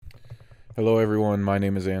Hello, everyone. My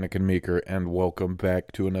name is Anikin Meeker, and welcome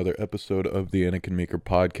back to another episode of the Anikin Meeker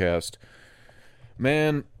podcast.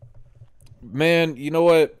 Man, you know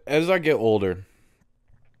what? As I get older,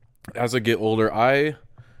 I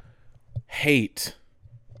hate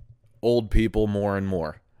old people more and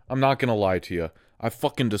more. I'm not gonna lie to you. I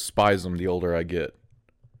fucking despise them the older I get.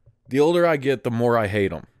 The older I get, the more I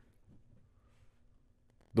hate them.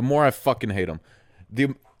 The more I fucking hate them.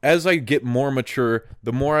 As I get more mature,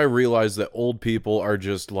 the more I realize that old people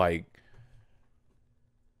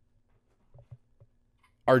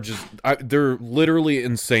they're literally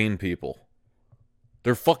insane people.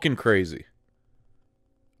 They're fucking crazy.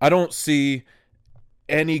 I don't see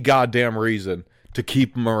any goddamn reason to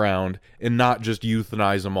keep them around and not just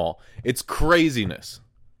euthanize them all. It's craziness.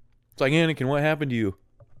 It's like, Anakin, what happened to you?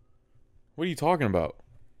 What are you talking about?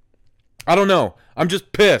 I don't know. I'm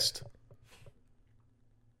just pissed.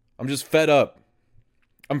 I'm just fed up.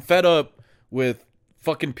 I'm fed up with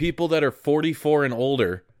fucking people that are 44 and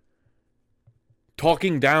older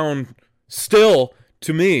talking down still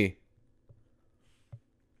to me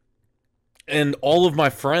and all of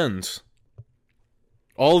my friends,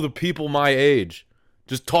 all of the people my age,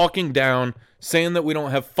 just talking down, saying that we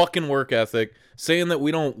don't have fucking work ethic, saying that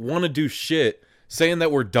we don't want to do shit, saying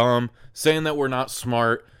that we're dumb, saying that we're not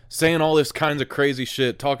smart, saying all this kinds of crazy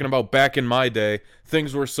shit, talking about back in my day,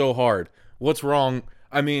 things were so hard. What's wrong?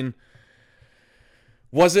 I mean,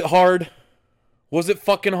 was it hard? Was it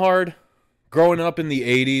fucking hard? Growing up in the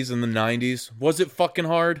 80s and the 90s, was it fucking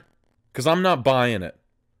hard? Because I'm not buying it.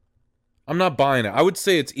 I'm not buying it. I would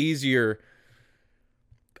say it's easier.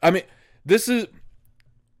 I mean, this is...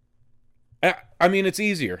 I mean, it's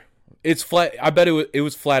easier. It's flat... I bet it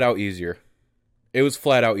was flat out easier. It was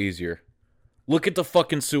flat out easier. Look at the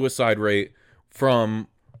fucking suicide rate from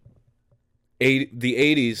the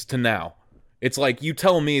 80s to now. It's like, you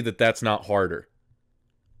tell me that that's not harder.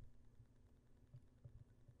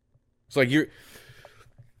 It's like you're...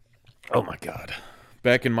 Oh my God.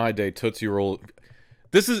 Back in my day, Tootsie Roll...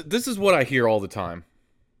 This is what I hear all the time.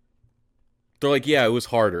 They're like, yeah, it was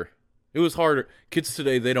harder. It was harder. Kids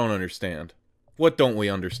today, they don't understand. What don't we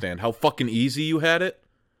understand? How fucking easy you had it?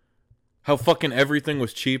 How fucking everything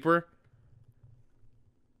was cheaper?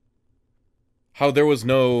 How there was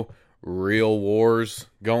no real wars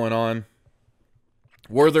going on?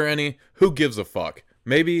 Were there any? Who gives a fuck?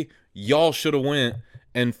 Maybe y'all should have went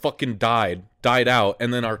and fucking died out,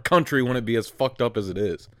 and then our country wouldn't be as fucked up as it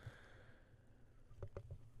is.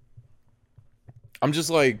 I'm just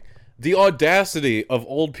like, the audacity of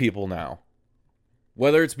old people now.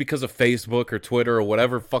 Whether it's because of Facebook or Twitter or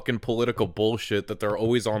whatever fucking political bullshit that they're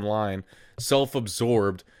always online,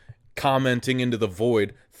 self-absorbed, commenting into the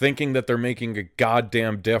void, thinking that they're making a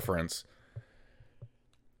goddamn difference.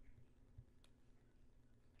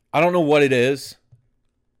 I don't know what it is,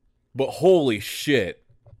 but holy shit.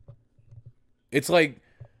 It's like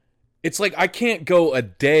I can't go a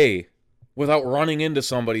day without running into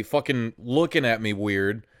somebody fucking looking at me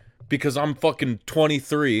weird because I'm fucking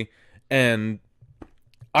 23 and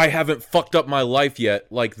I haven't fucked up my life yet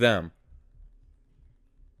like them.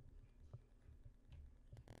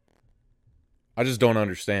 I just don't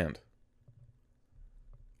understand.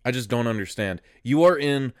 I just don't understand. You are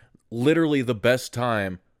in literally the best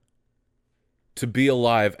time to be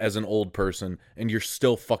alive as an old person, and you're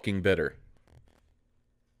still fucking bitter.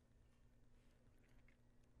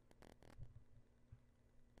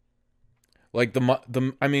 Like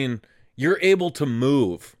I mean, you're able to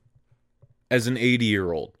move as an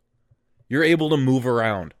 80-year-old. You're able to move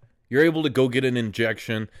around. You're able to go get an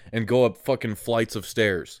injection and go up fucking flights of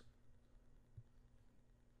stairs.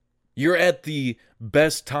 You're at the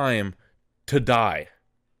best time to die.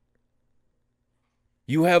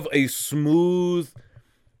 You have a smooth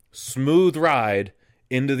ride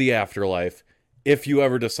into the afterlife if you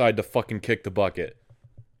ever decide to fucking kick the bucket.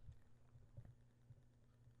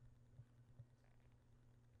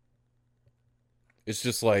 It's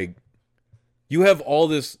just like, you have all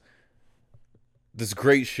this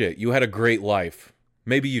great shit. You had a great life.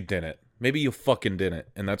 Maybe you didn't. Maybe you fucking didn't.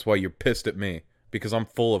 And that's why you're pissed at me. Because I'm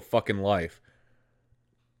full of fucking life.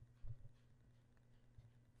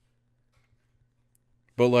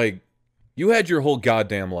 But like, you had your whole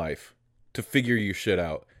goddamn life to figure your shit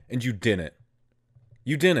out. And you didn't.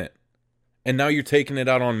 You didn't. And now you're taking it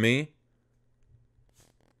out on me?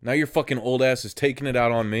 Now your fucking old ass is taking it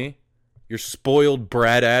out on me? Your spoiled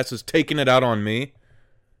brat ass is taking it out on me?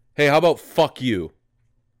 Hey, how about fuck you?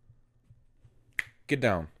 Get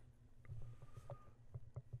down.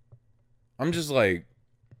 I'm just like,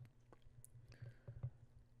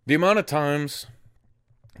 the amount of times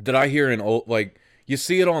that I hear an old, like, you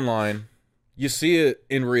see it online, You see it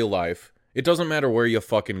in real life. It doesn't matter where you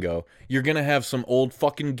fucking go. You're gonna have some old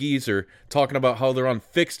fucking geezer talking about how they're on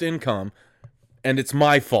fixed income, and it's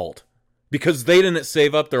my fault. Because they didn't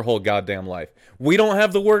save up their whole goddamn life. We don't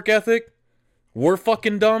have the work ethic. We're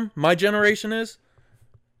fucking dumb. My generation is.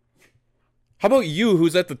 How about you,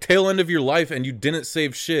 who's at the tail end of your life and you didn't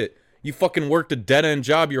save shit? You fucking worked a dead-end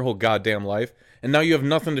job your whole goddamn life, and now you have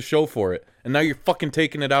nothing to show for it. And now you're fucking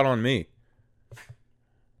taking it out on me.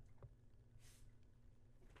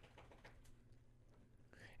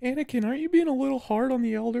 Anikin, aren't you being a little hard on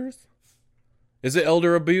the elders? Is it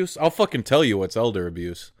elder abuse? I'll fucking tell you what's elder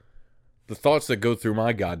abuse. The thoughts that go through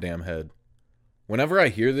my goddamn head. Whenever I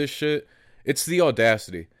hear this shit, it's the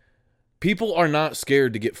audacity. People are not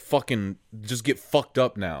scared to just get fucked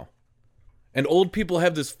up now. And old people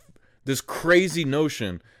have this crazy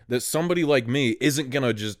notion that somebody like me isn't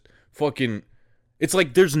gonna just fucking... It's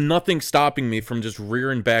like there's nothing stopping me from just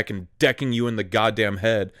rearing back and decking you in the goddamn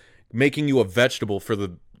head, making you a vegetable for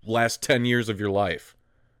the last 10 years of your life.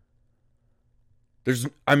 You're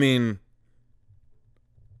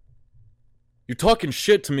talking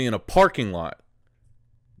shit to me in a parking lot.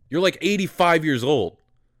 You're like 85 years old.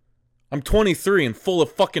 I'm 23 and full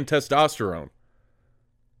of fucking testosterone.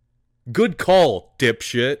 Good call,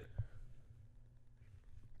 dipshit.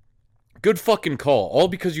 Good fucking call. All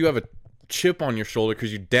because you have a chip on your shoulder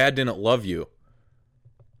because your dad didn't love you.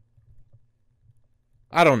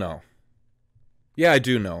 I don't know. Yeah, I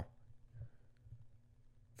do know.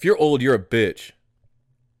 If you're old, you're a bitch.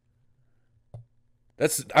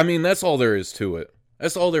 That's all there is to it.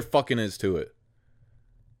 That's all there fucking is to it.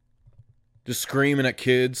 Just screaming at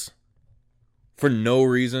kids for no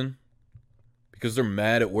reason. Because they're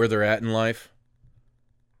mad at where they're at in life.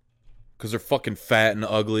 Because they're fucking fat and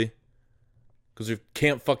ugly. Because they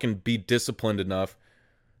can't fucking be disciplined enough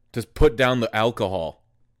to put down the alcohol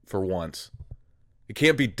for once. They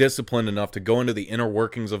can't be disciplined enough to go into the inner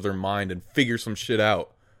workings of their mind and figure some shit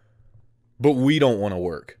out. But we don't want to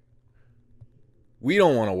work. We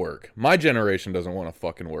don't want to work. My generation doesn't want to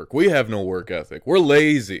fucking work. We have no work ethic. We're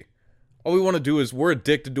lazy. All we want to do is we're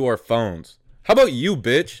addicted to our phones. How about you,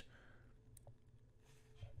 bitch?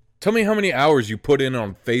 Tell me how many hours you put in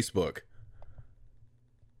on Facebook.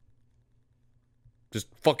 Just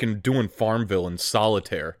fucking doing Farmville in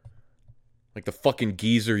solitaire. Like the fucking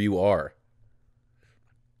geezer you are.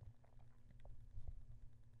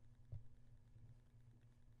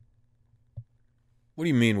 What do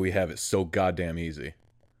you mean we have it so goddamn easy?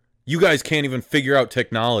 You guys can't even figure out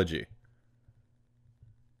technology.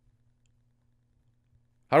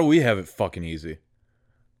 How do we have it fucking easy?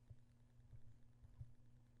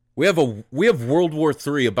 We have World War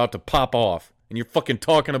III about to pop off, and you're fucking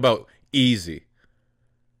talking about easy.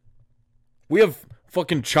 We have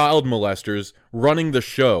fucking child molesters running the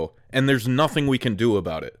show, and there's nothing we can do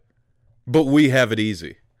about it. But we have it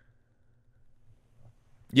easy.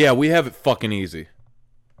 Yeah, we have it fucking easy.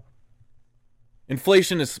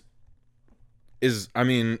 Inflation is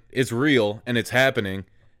it's real and it's happening,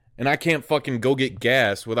 and I can't fucking go get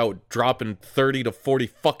gas without dropping $30 to $40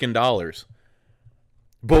 fucking dollars.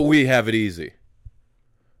 But we have it easy.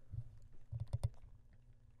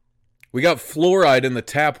 We got fluoride in the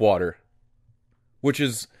tap water,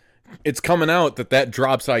 it's coming out that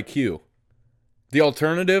drops IQ. The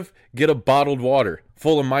alternative, get a bottled water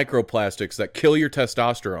full of microplastics that kill your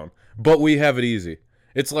testosterone. But we have it easy.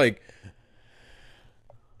 It's like...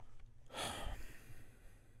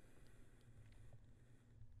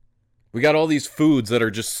 We got all these foods that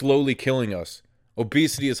are just slowly killing us.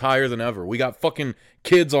 Obesity is higher than ever. We got fucking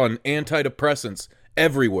kids on antidepressants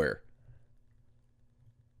everywhere.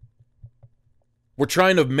 We're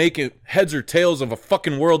trying to make it heads or tails of a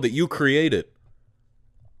fucking world that you created.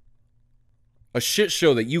 A shit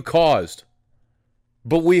show that you caused.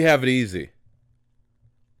 But we have it easy.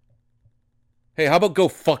 Hey, how about go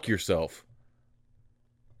fuck yourself?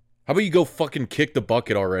 How about you go fucking kick the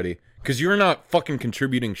bucket already? Because you're not fucking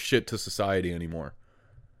contributing shit to society anymore.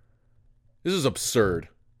 This is absurd.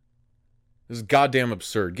 This is goddamn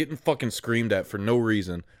absurd. Getting fucking screamed at for no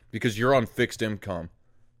reason because you're on fixed income.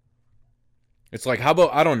 It's like, how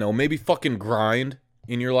about, I don't know, maybe fucking grind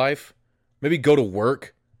in your life? Maybe go to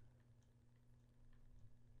work?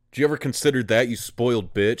 Did you ever consider that, you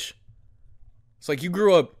spoiled bitch? It's like you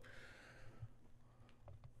grew up...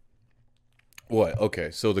 What?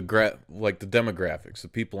 Okay, so the demographics, the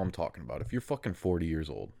people I'm talking about. If you're fucking 40 years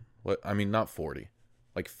old, not 40,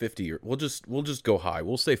 like 50 we'll just go high.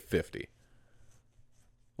 We'll say 50.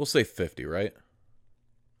 We'll say 50, right?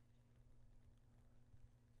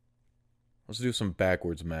 Let's do some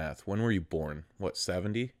backwards math. When were you born? What,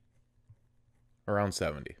 70? Around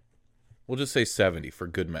 70. We'll just say 70 for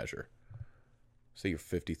good measure. Say you're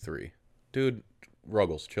 53. Dude,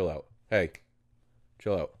 Ruggles, chill out. Hey,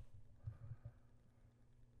 chill out.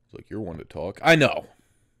 It's like, you're one to talk. I know.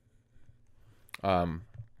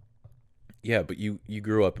 Yeah, but you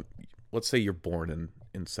grew up, let's say you're born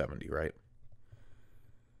in 70, right?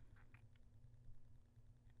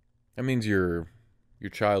 That means your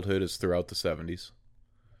childhood is throughout the 70s.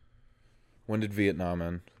 When did Vietnam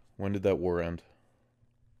end? When did that war end?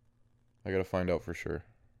 I gotta find out for sure.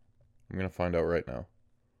 I'm gonna find out right now.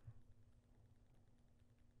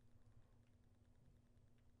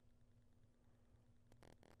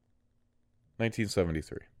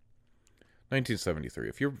 (1973). 1973.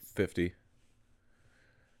 If you're 50,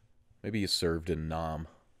 maybe you served in Nam.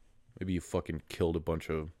 Maybe you fucking killed a bunch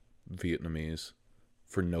of Vietnamese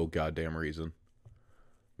for no goddamn reason.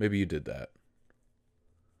 Maybe you did that.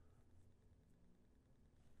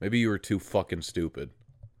 Maybe you were too fucking stupid.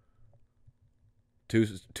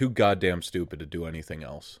 Too goddamn stupid to do anything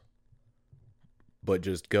else. But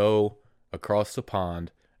just go across the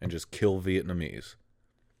pond and just kill Vietnamese.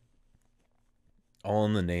 All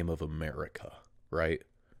in the name of America, right?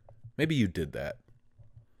 Maybe you did that.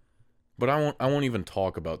 But I won't even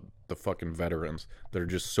talk about the fucking veterans that are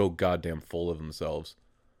just so goddamn full of themselves.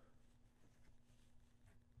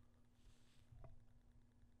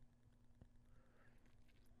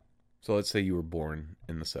 So let's say you were born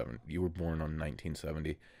in the 70s. You were born on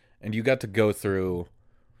 1970. And you got to go through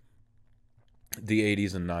the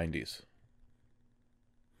 80s and 90s.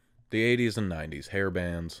 The 80s and 90s. Hair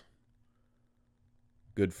bands.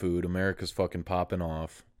 Good food. America's fucking popping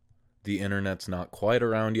off. The internet's not quite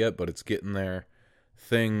around yet, but it's getting there.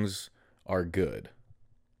 Things are good.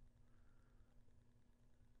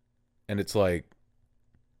 And it's like,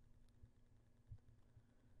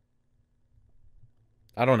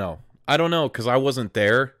 I don't know. I don't know, because I wasn't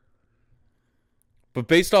there. But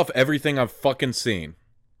based off everything I've fucking seen,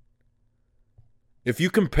 if you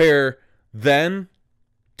compare then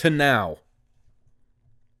to now,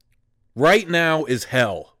 right now is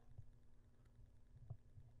hell.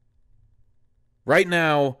 Right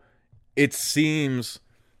now, it seems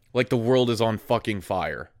like the world is on fucking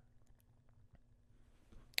fire.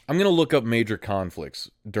 I'm going to look up major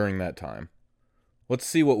conflicts during that time. Let's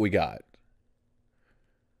see what we got.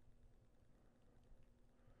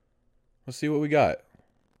 Let's see what we got.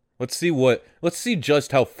 Let's see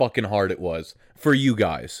just how fucking hard it was for you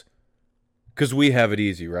guys. Because we have it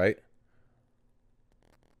easy, right?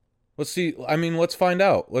 Let's see. I mean, let's find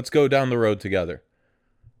out. Let's go down the road together.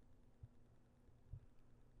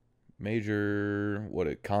 Major,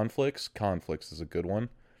 conflicts? Conflicts is a good one.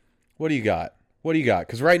 What do you got? What do you got?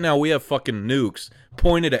 Because right now we have fucking nukes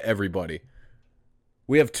pointed at everybody.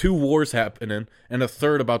 We have 2 wars happening and a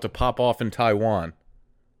third about to pop off in Taiwan.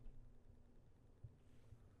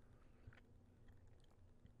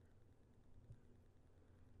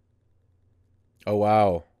 Oh,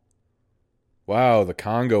 wow. Wow, the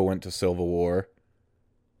Congo went to civil war.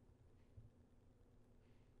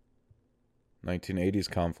 1980s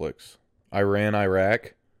conflicts. Iran,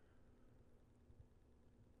 Iraq.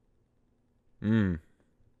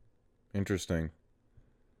 Interesting.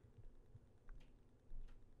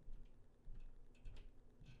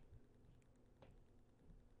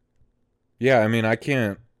 Yeah, I mean, I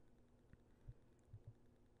can't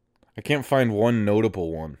find one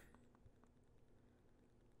notable one.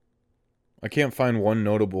 I can't find one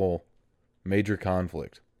notable major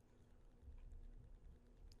conflict.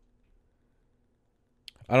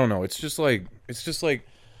 I don't know. It's just like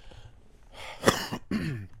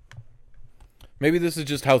maybe this is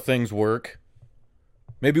just how things work.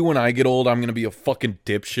 Maybe when I get old, I'm going to be a fucking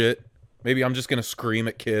dipshit. Maybe I'm just going to scream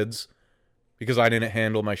at kids because I didn't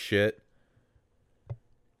handle my shit.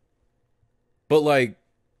 But like,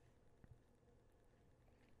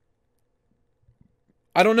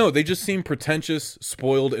 I don't know. They just seem pretentious,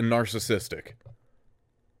 spoiled, and narcissistic.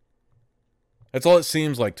 That's all it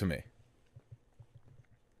seems like to me.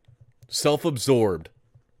 Self-absorbed.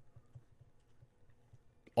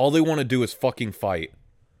 All they want to do is fucking fight.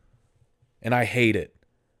 And I hate it.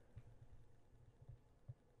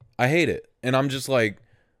 I hate it. And I'm just like,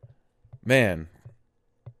 man,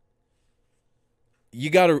 you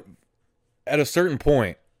gotta, at a certain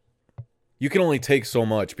point, you can only take so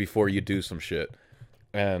much before you do some shit.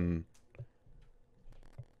 And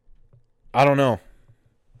I don't know.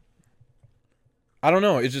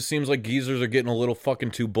 It just seems like geezers are getting a little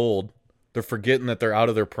fucking too bold. They're forgetting that they're out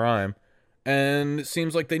of their prime. And it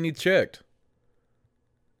seems like they need checked.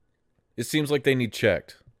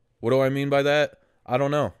 What do I mean by that? I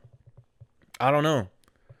don't know.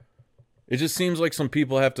 It just seems like some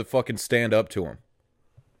people have to fucking stand up to him.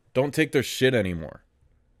 Don't take their shit anymore.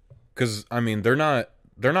 Because, I mean, they're not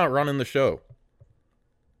running the show.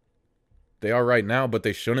 They are right now, but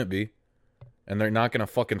they shouldn't be. And they're not going to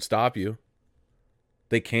fucking stop you.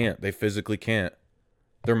 They can't. They physically can't.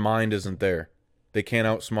 Their mind isn't there. They can't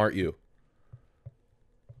outsmart you.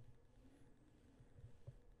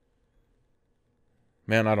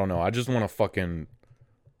 Man, I don't know. I just want to fucking...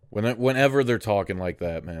 Whenever they're talking like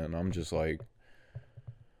that, man, I'm just like...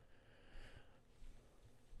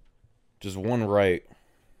 Just one right.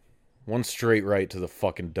 One straight right to the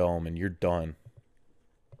fucking dome, and you're done.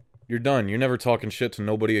 You're done. You're never talking shit to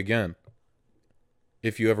nobody again.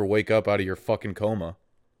 If you ever wake up out of your fucking coma.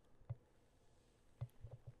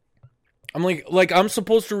 I'm like I'm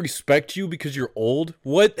supposed to respect you because you're old?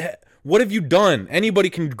 What have you done? Anybody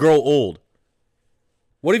can grow old.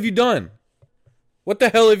 What have you done? What the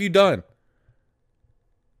hell have you done?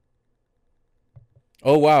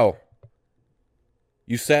 Oh, wow.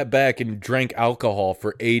 You sat back and drank alcohol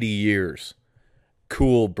for 80 years.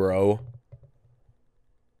 Cool, bro.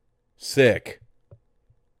 Sick.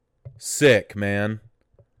 Sick, man.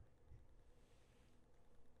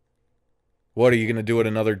 What, are you going to do it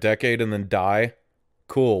another decade and then die?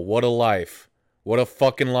 Cool, what a life. What a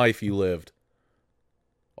fucking life you lived.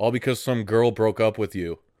 All because some girl broke up with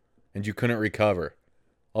you and you couldn't recover.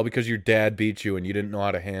 All because your dad beat you and you didn't know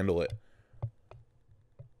how to handle it.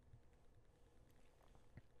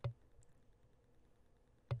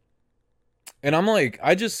 And I'm like,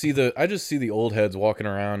 I just see the old heads walking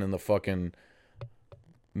around in the fucking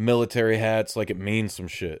military hats like it means some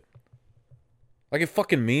shit. Like it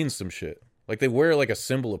fucking means some shit. Like they wear like a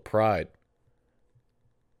symbol of pride.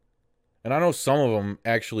 And I know some of them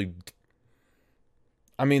actually,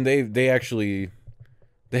 I mean, they actually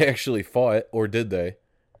fought, or did they?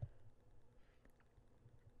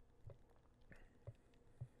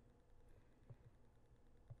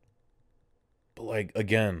 But like,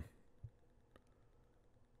 again,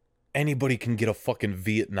 anybody can get a fucking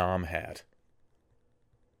Vietnam hat.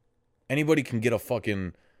 Anybody can get a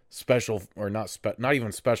fucking special, or not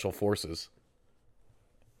even special forces.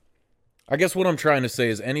 I guess what I'm trying to say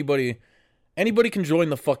is anybody can join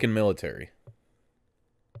the fucking military.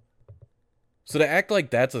 So to act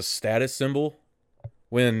like that's a status symbol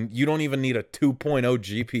when you don't even need a 2.0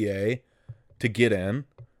 GPA to get in.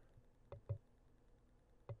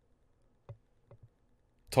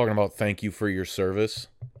 Talking about thank you for your service.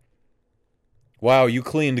 Wow, you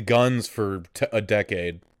cleaned guns for a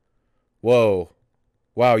decade. Whoa.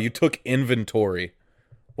 Wow, you took inventory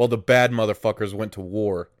while the bad motherfuckers went to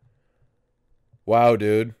war. Wow,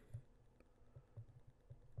 dude.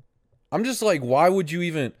 I'm just like, why would you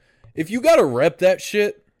even... If you gotta rep that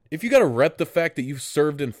shit, if you gotta rep the fact that you've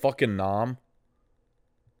served in fucking Nam,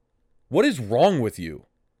 what is wrong with you?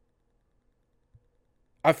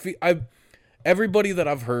 Everybody that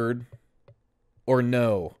I've heard or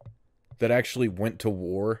know that actually went to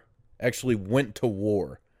war,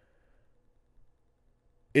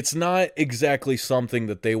 it's not exactly something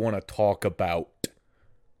that they want to talk about.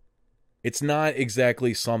 It's not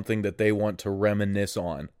exactly something that they want to reminisce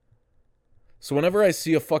on. So whenever I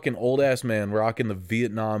see a fucking old-ass man rocking the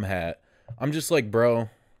Vietnam hat, I'm just like,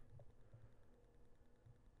 bro,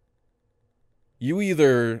 you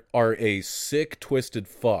either are a sick, twisted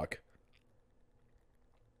fuck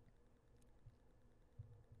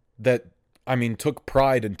that, I mean, took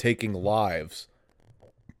pride in taking lives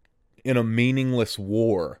in a meaningless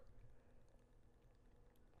war,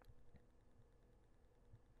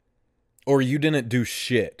 or you didn't do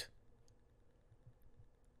shit.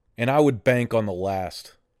 And I would bank on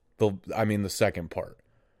the second part.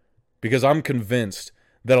 Because I'm convinced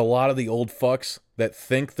that a lot of the old fucks that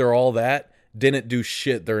think they're all that didn't do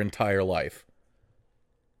shit their entire life.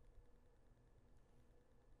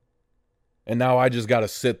 And now I just gotta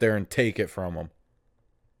sit there and take it from them.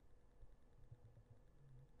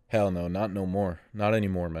 Hell no, not no more. Not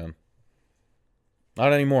anymore, man.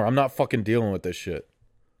 Not anymore. I'm not fucking dealing with this shit.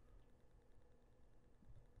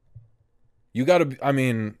 You gotta, I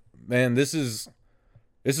mean, man, this is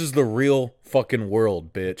the real fucking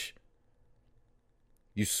world, bitch.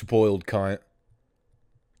 You spoiled cunt.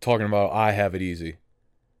 Talking about I have it easy.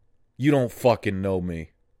 You don't fucking know me.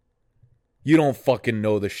 You don't fucking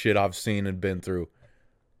know the shit I've seen and been through.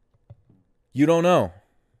 You don't know.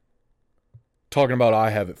 Talking about I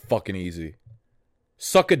have it fucking easy.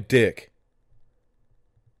 Suck a dick.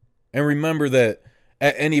 And remember that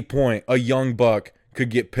at any point, a young buck could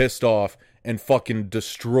get pissed off and fucking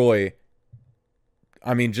destroy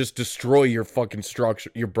your fucking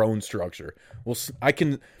structure, your bone structure. Well, I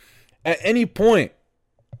can, at any point,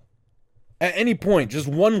 At any point, just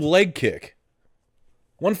one leg kick.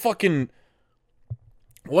 One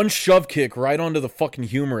shove kick right onto the fucking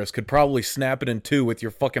humerus could probably snap it in two with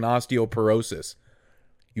your fucking osteoporosis.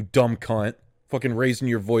 You dumb cunt. Fucking raising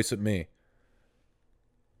your voice at me.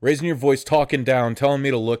 Raising your voice, talking down, telling me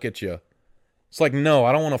to look at you. It's like, no,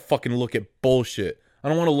 I don't want to fucking look at bullshit. I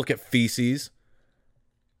don't want to look at feces.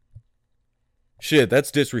 Shit, that's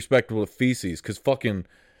disrespectful to feces, because fucking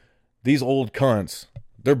these old cunts,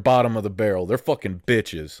 they're bottom of the barrel. They're fucking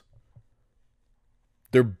bitches.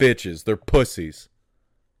 They're bitches. They're pussies.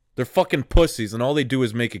 They're fucking pussies, and all they do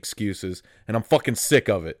is make excuses, and I'm fucking sick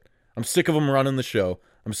of it. I'm sick of them running the show.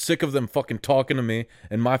 I'm sick of them fucking talking to me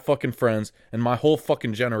and my fucking friends and my whole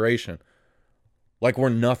fucking generation like we're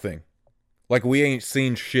nothing. Like we ain't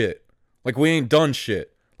seen shit. Like we ain't done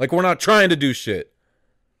shit. Like we're not trying to do shit.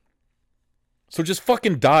 So just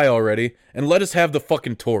fucking die already and let us have the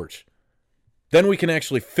fucking torch. Then we can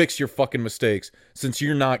actually fix your fucking mistakes since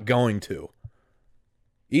you're not going to.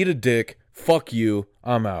 Eat a dick. Fuck you.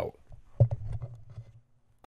 I'm out.